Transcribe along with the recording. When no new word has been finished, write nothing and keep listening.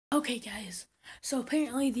Okay guys, so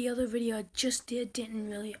apparently the other video I just didn't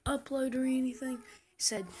really upload or anything. It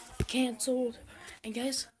said canceled. And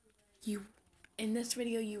guys, in this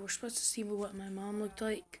video you were supposed to see what my mom looked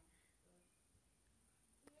like.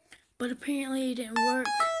 But apparently it didn't work.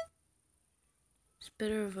 It's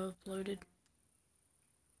better if I uploaded.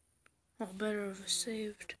 Well, better if it's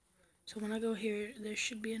saved. So when I go here, there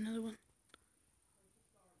should be another one.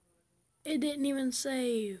 It didn't even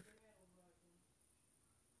save.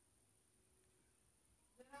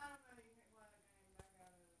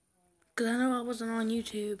 Because I know I wasn't on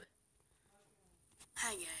YouTube.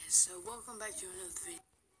 Hi guys, so welcome back to another video.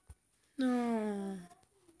 No.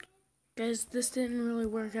 Guys, this didn't really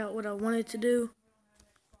work out what I wanted to do.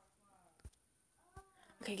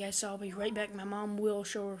 Okay guys, so I'll be right back. My mom will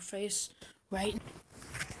show her face right.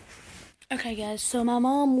 Okay guys, so my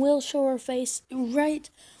mom will show her face right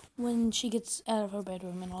when she gets out of her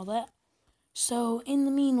bedroom and all that. So in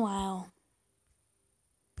the meanwhile,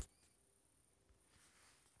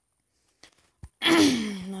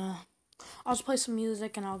 I'll just play some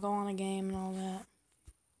music and I'll go on a game and all that.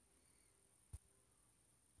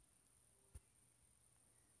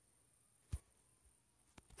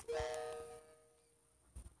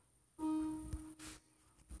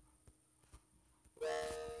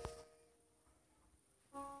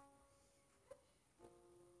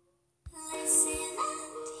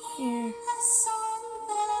 Here.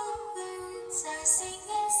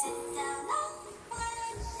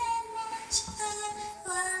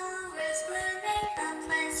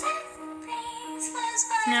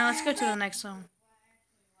 Now let's go to the next song.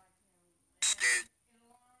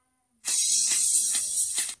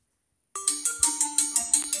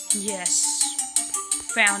 Yes,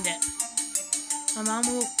 found it. My mom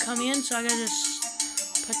will come in, so I gotta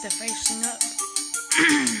just put the facing up.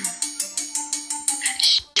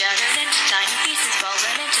 Shattered into tiny pieces,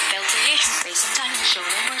 fallen into failed creation, space and time, show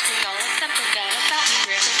no mercy, all of them forgot about me,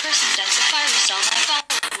 rare person, that's a fire, saw my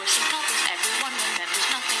followers, worse and helpless, everyone remembers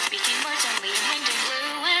nothing, speaking words only in winged and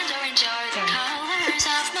blue and orange are the colors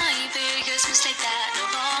of my biggest mistake that no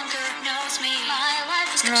longer knows me, my life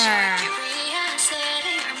is consumed,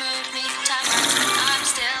 curiosity removed me, time runs but I'm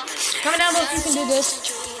still Comment down below if you can do this.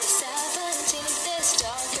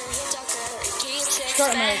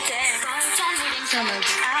 Start mode. Start mode.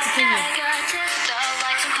 Continue.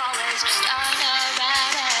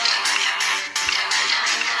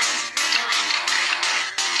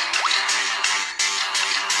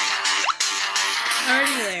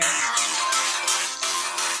 Already there.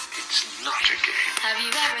 It's not a game. Have you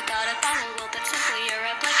ever thought about a world that's simply a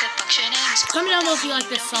replica functioning? Comment down below if you like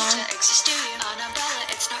this song.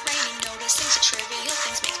 It's not raining, noticing such trivial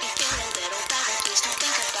things makes me feel a little better. Please don't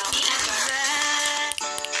think about me ever.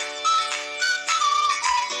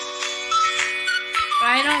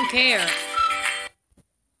 I don't care.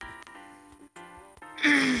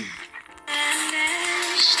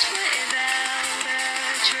 Vanished without a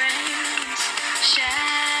trace,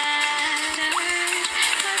 shattered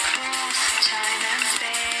across time and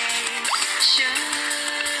space.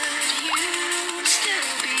 Should you still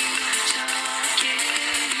be talking?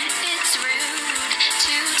 It's rude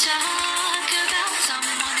to talk about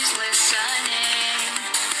someone who's listening.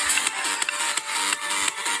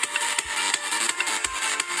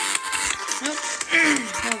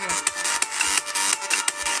 Okay.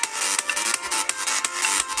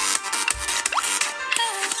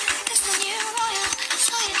 Is the new royal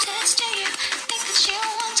scientist? Do you think that she'll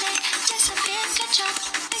one day disappear? Good job,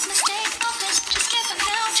 big mistake, obvious. Just give up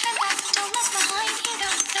now, turn back, don't look behind. You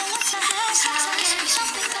don't know what's ahead. Success,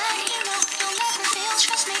 something that you know you'll never feel.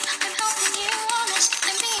 Trust me, I'm helping you honest.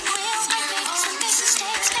 I'm being real. I made some big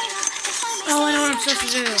mistakes, paid up. If I make Oh, I know what I'm supposed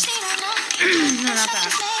to do. No, not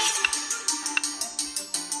that.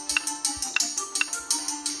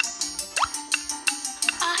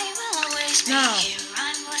 No.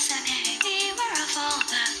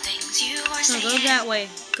 No, go that way.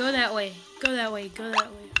 Go that way. Go that way. Go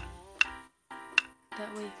that way.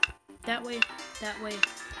 That way. That way. That way.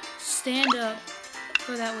 Stand up.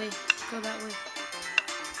 Go that way. Go that way.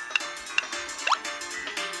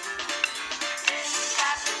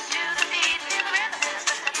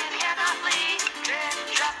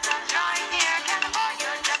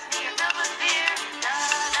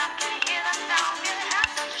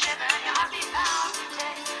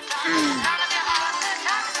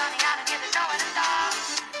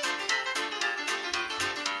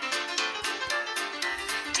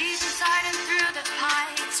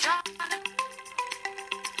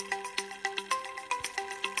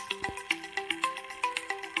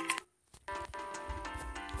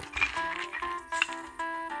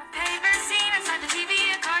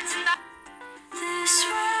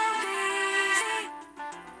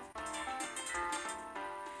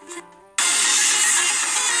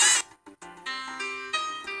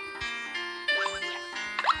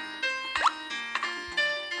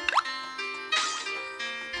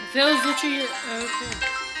 Phil's literally okay.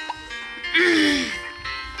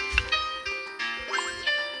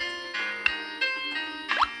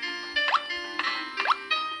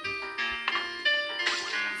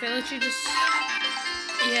 Phil, literally just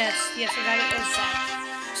yes, I got it. It's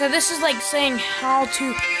that. So this is like saying how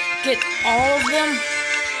to get all of them.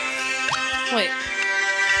 Wait.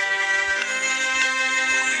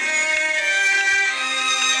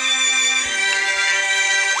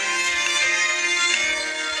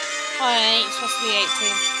 Oh, it ain't supposed to be 18.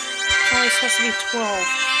 It's only supposed to be 12.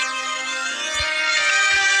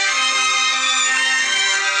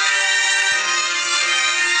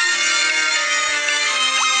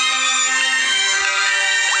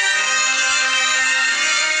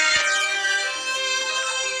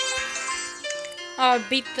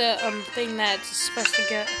 Beat the thing that's supposed to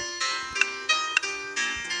get.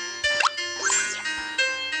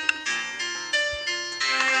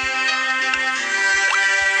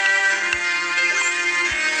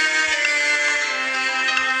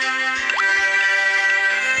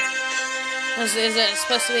 Is it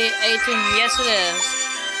supposed to be 18? Yes, it is.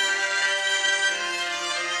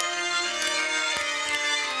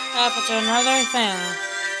 Up to another thing.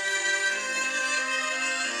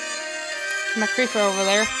 My creeper over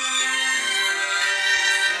there.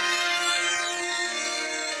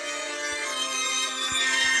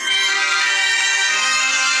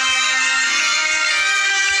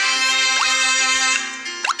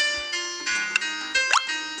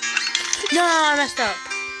 No, I messed up.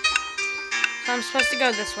 So I'm supposed to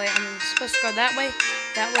go this way. I'm supposed to go that way,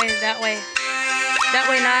 that way, that way. That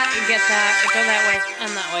way not, get that, go that way,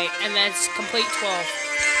 and that way. And then it's complete 12.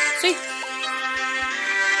 See?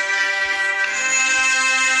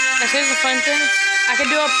 Now here's the fun thing. I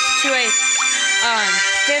could do up to a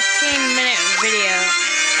 15-minute video.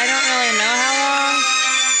 I don't really know how long.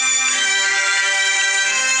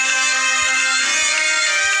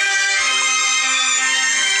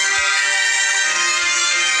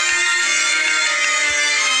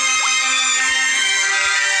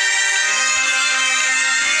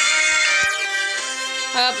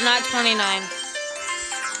 Not 29.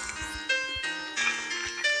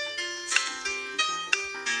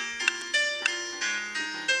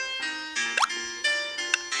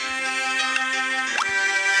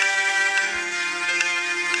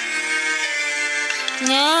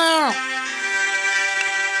 No.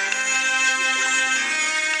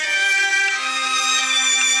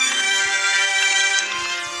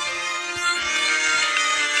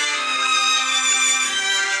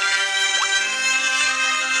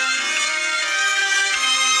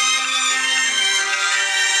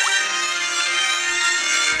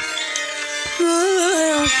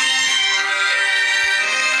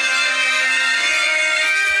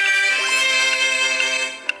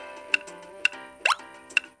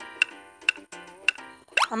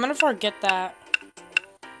 I'm gonna forget that.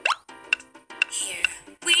 Here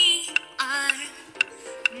we are,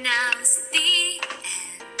 now's the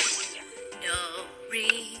end. No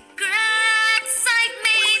regrets I've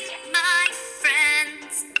made, my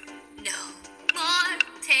friends. No more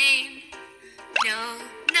pain, no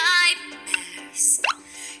nightmares.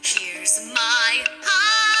 Here's my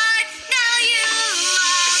heart, now you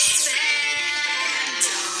are spent.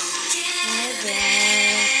 Don't give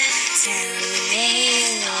in to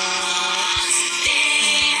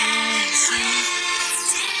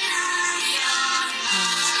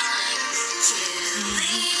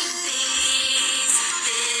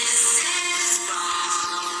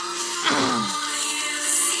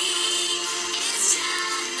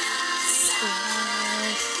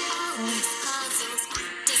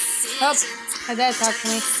Oh, my dad talked to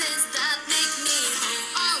me.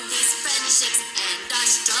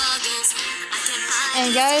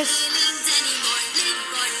 And guys,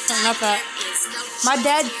 not that. My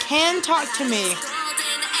dad can talk to me.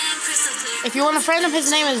 If you want a friend of his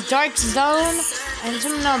name is Dark Zone, and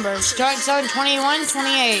some numbers, Dark Zone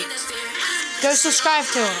 2128. Go subscribe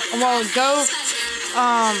to him. Well, go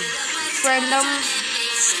friend him.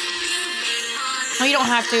 Well, you don't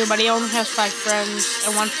have to, but he only has 5 friends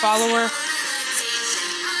and 1 follower.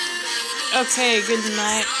 Okay, good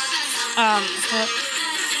night.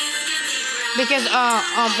 Because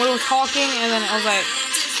we were talking, and then I was like,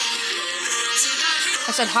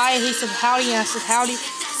 I said hi, he said howdy, and I said howdy.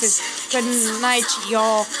 He said good night,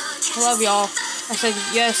 y'all. I love y'all. I said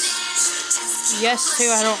yes too.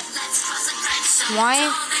 I don't. Why?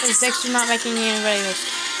 Because Dexter's not making any videos.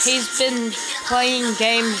 He's been playing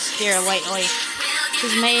games here lately. He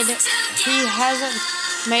hasn't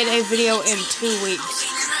made a video in 2 weeks.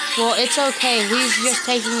 Well, it's okay. He's just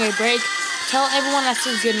taking a break. Tell everyone I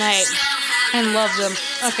said good night. and love them.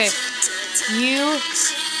 Okay, you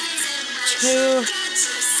two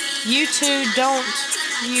don't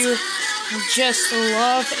you just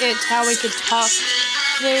love it how we could talk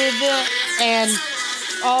through it and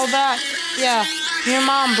all that? Yeah, your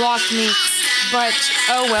mom blocked me, but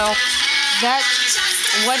oh well.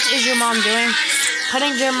 What is your mom doing?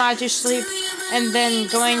 Putting Jeremiah to sleep and then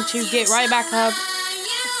going to get right back up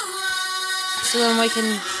so then we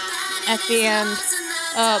can, at the end,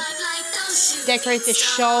 decorate the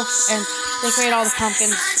shelf and decorate all the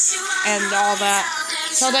pumpkins and all that.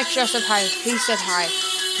 Tell Dexter I said hi. He said hi.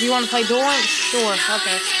 Do you want to play Duel Links? Sure.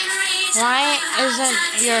 Okay. Why isn't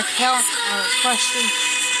your account question?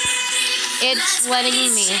 It's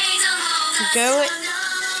letting me go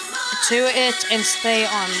to it and stay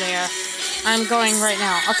on there. I'm going right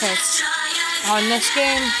now. Okay. On this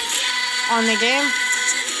game. On the game.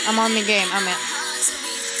 I'm on the game.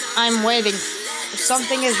 I'm waiting.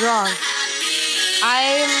 Something is wrong.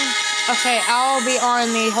 Okay, I'll be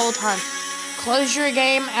on the whole time. Close your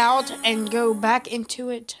game out and go back into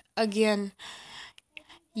it again.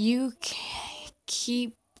 You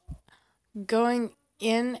keep going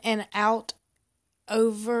in and out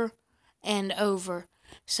over and over.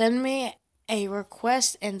 Send me a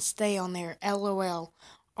request and stay on there. LOL.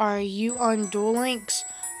 Are you on Duel Links?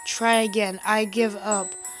 Try again. I give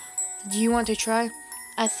up. Do you want to try?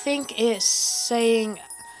 I think it's saying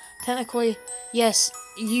technically yes,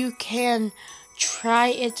 you can try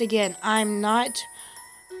it again. I'm not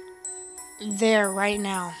there right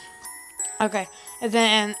now. Okay. And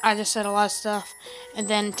then I just said a lot of stuff. And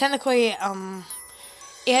then technically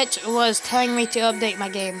it was telling me to update my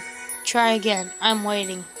game. Try again. I'm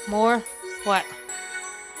waiting. More? What?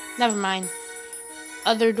 Never mind.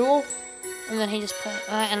 Other duel? And then he just put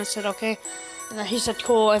and I said okay. And then he said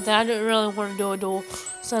cool. And then I didn't really want to do a duel.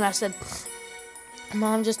 So then I said,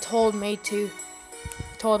 Mom just told me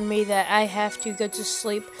that I have to go to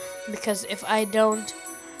sleep because if I don't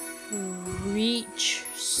reach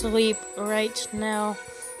sleep right now,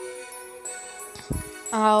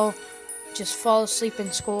 I'll just fall asleep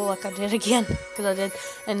in school like I did again, because I did.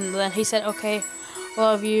 And then he said, okay,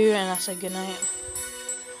 love you, and I said good night.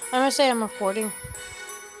 I'm gonna say I'm recording.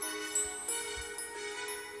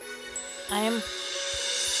 I am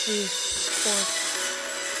 3, 4.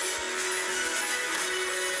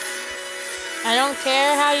 I don't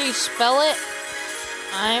care how you spell it.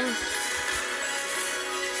 I'm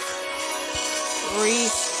 3,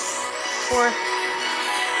 4.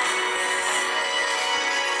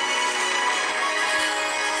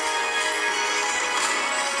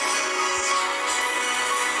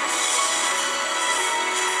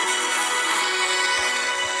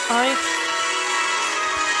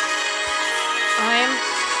 I'm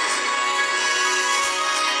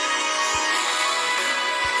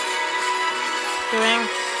doing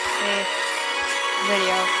a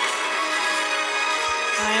video.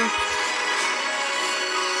 I'm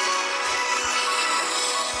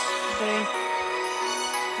doing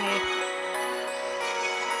a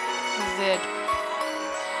vid.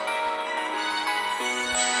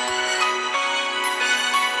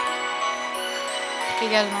 Okay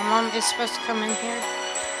guys, my mom is supposed to come in here.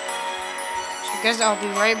 So guys, I'll be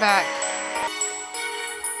right back.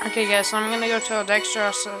 Okay guys, so I'm gonna go tell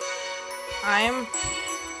Dexter so I'm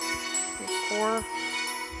before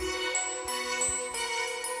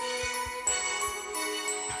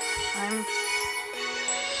I'm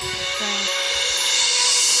going.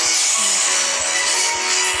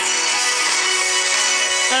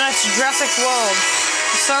 Oh, that's Jurassic World.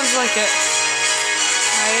 It sounds like it.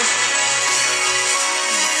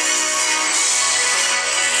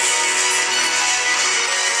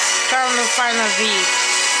 Trying to find a V.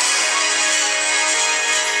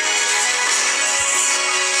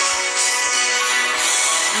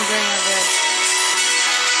 I'm doing a vid.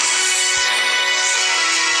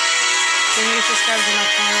 Can you subscribe to my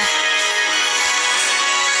channel?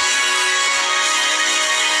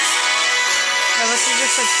 Unless you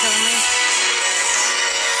just like kill me.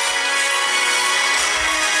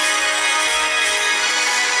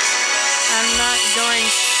 I'm not going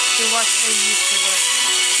to watch a YouTuber.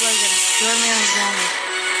 Logan, join me on Johnny.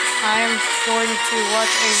 I am going to watch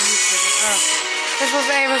a YouTuber. Oh. This was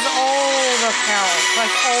Ava's old account. Like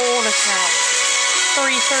old account.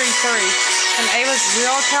 333. And Ava's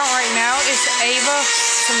real account right now is Ava.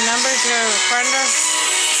 Some numbers to friend her.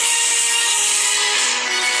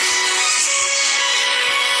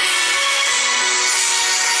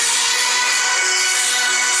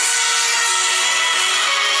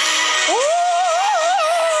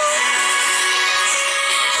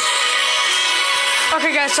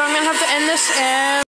 Okay guys, so I'm gonna have to end this and